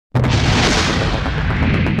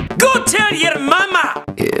not your mama!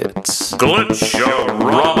 It's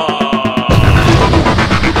Glitch-A-Rama!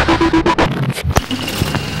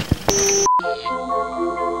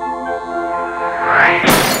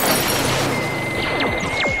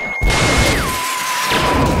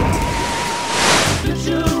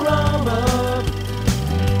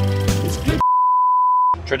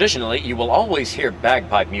 Traditionally, you will always hear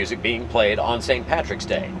bagpipe music being played on St. Patrick's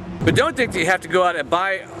Day. But don't think that you have to go out and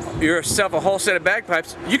buy yourself a whole set of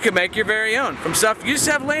bagpipes. You can make your very own from stuff you just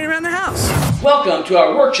have laying around the house. Welcome to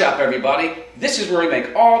our workshop, everybody. This is where we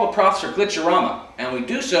make all the props for Glitcharama, and we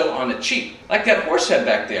do so on the cheap, like that horse head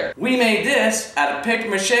back there. We made this out of paper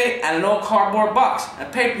mache and an old cardboard box.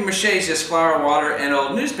 And paper mache is just flour, water, and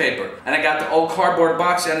old newspaper. And I got the old cardboard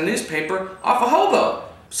box and the newspaper off a hobo.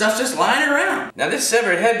 Stuff's just lying around. Now this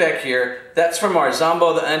severed head back here, that's from our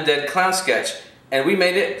Zombo the Undead Clown sketch. And we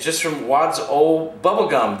made it just from Wad's old bubble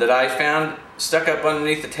gum that I found stuck up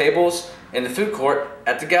underneath the tables in the food court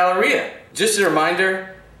at the Galleria. Just a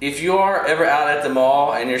reminder, if you are ever out at the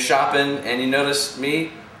mall and you're shopping and you notice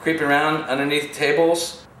me creeping around underneath the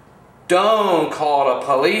tables, don't call the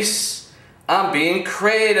police. I'm being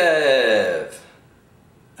creative.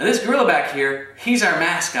 Now this gorilla back here, he's our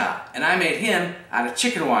mascot, and I made him out of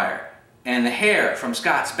chicken wire and the hair from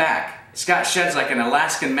Scott's back. Scott sheds like an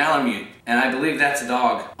Alaskan Malamute, and I believe that's a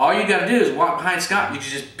dog. All you gotta do is walk behind Scott, you can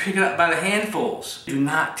just pick it up by the handfuls. Do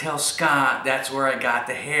not tell Scott that's where I got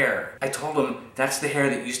the hair. I told him that's the hair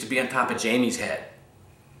that used to be on top of Jamie's head.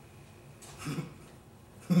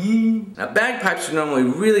 Now bagpipes are normally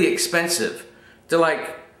really expensive. They're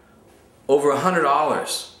like over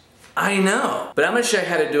 $100. I know, but I'm gonna show you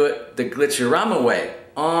how to do it the Glitcharama way,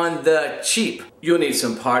 on the cheap. You'll need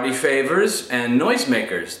some party favors and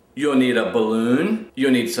noisemakers. You'll need a balloon,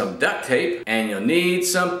 you'll need some duct tape, and you'll need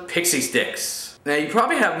some pixie sticks. Now you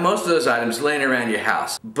probably have most of those items laying around your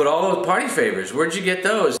house, but all those party favors, where'd you get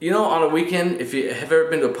those? You know, on a weekend, if you have ever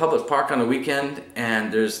been to a public park on a weekend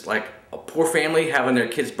and there's like a poor family having their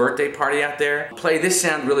kid's birthday party out there, play this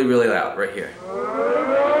sound really, really loud right here.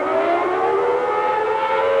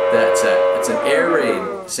 It's an air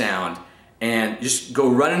raid sound, and just go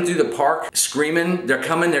running through the park screaming, they're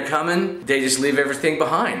coming, they're coming. They just leave everything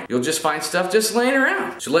behind. You'll just find stuff just laying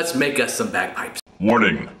around. So let's make us some bagpipes.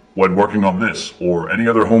 Warning, when working on this or any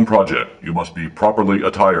other home project, you must be properly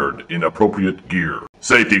attired in appropriate gear.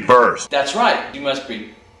 Safety first. That's right, you must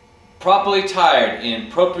be properly attired in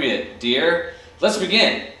appropriate gear. Let's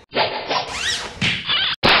begin.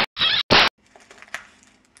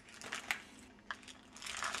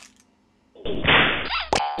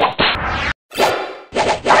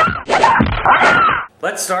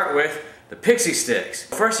 Let's start with the pixie sticks.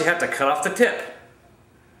 First you have to cut off the tip.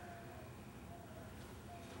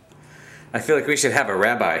 I feel like we should have a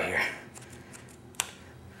rabbi here.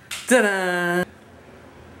 Ta-da!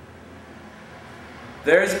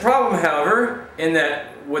 There is a problem, however, in that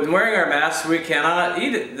when wearing our masks we cannot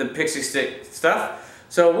eat the pixie stick stuff,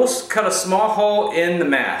 so we'll cut a small hole in the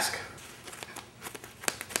mask.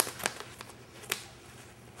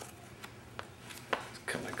 Let's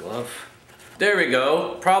cut my glove. There we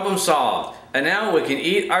go, problem solved. And now we can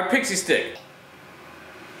eat our pixie stick.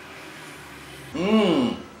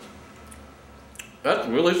 Mmm, that's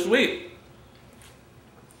really sweet.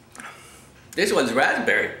 This one's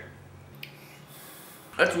raspberry.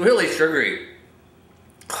 That's really sugary.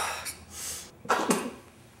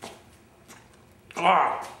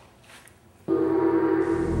 Ah.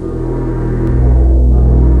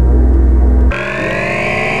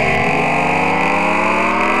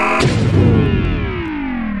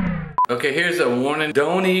 Okay, here's a warning.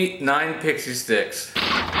 Don't eat 9 pixie sticks.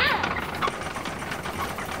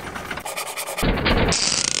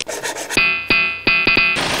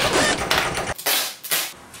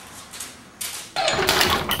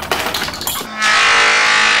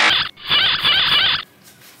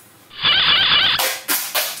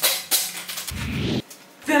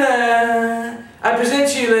 Ta-da! I present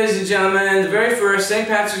to you, ladies and gentlemen, the very first St.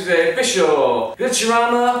 Patrick's Day official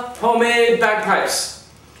Glitcharama homemade bagpipes.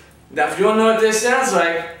 Now if you want to know what this sounds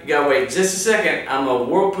like, you gotta wait just a second. I'm gonna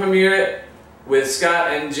world premiere it with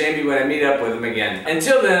Scott and Jamie when I meet up with them again.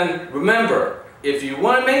 Until then, remember, if you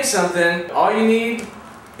want to make something, all you need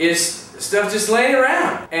is stuff just laying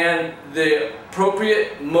around and the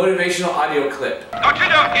appropriate motivational audio clip. Dr.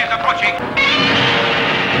 Dog is approaching.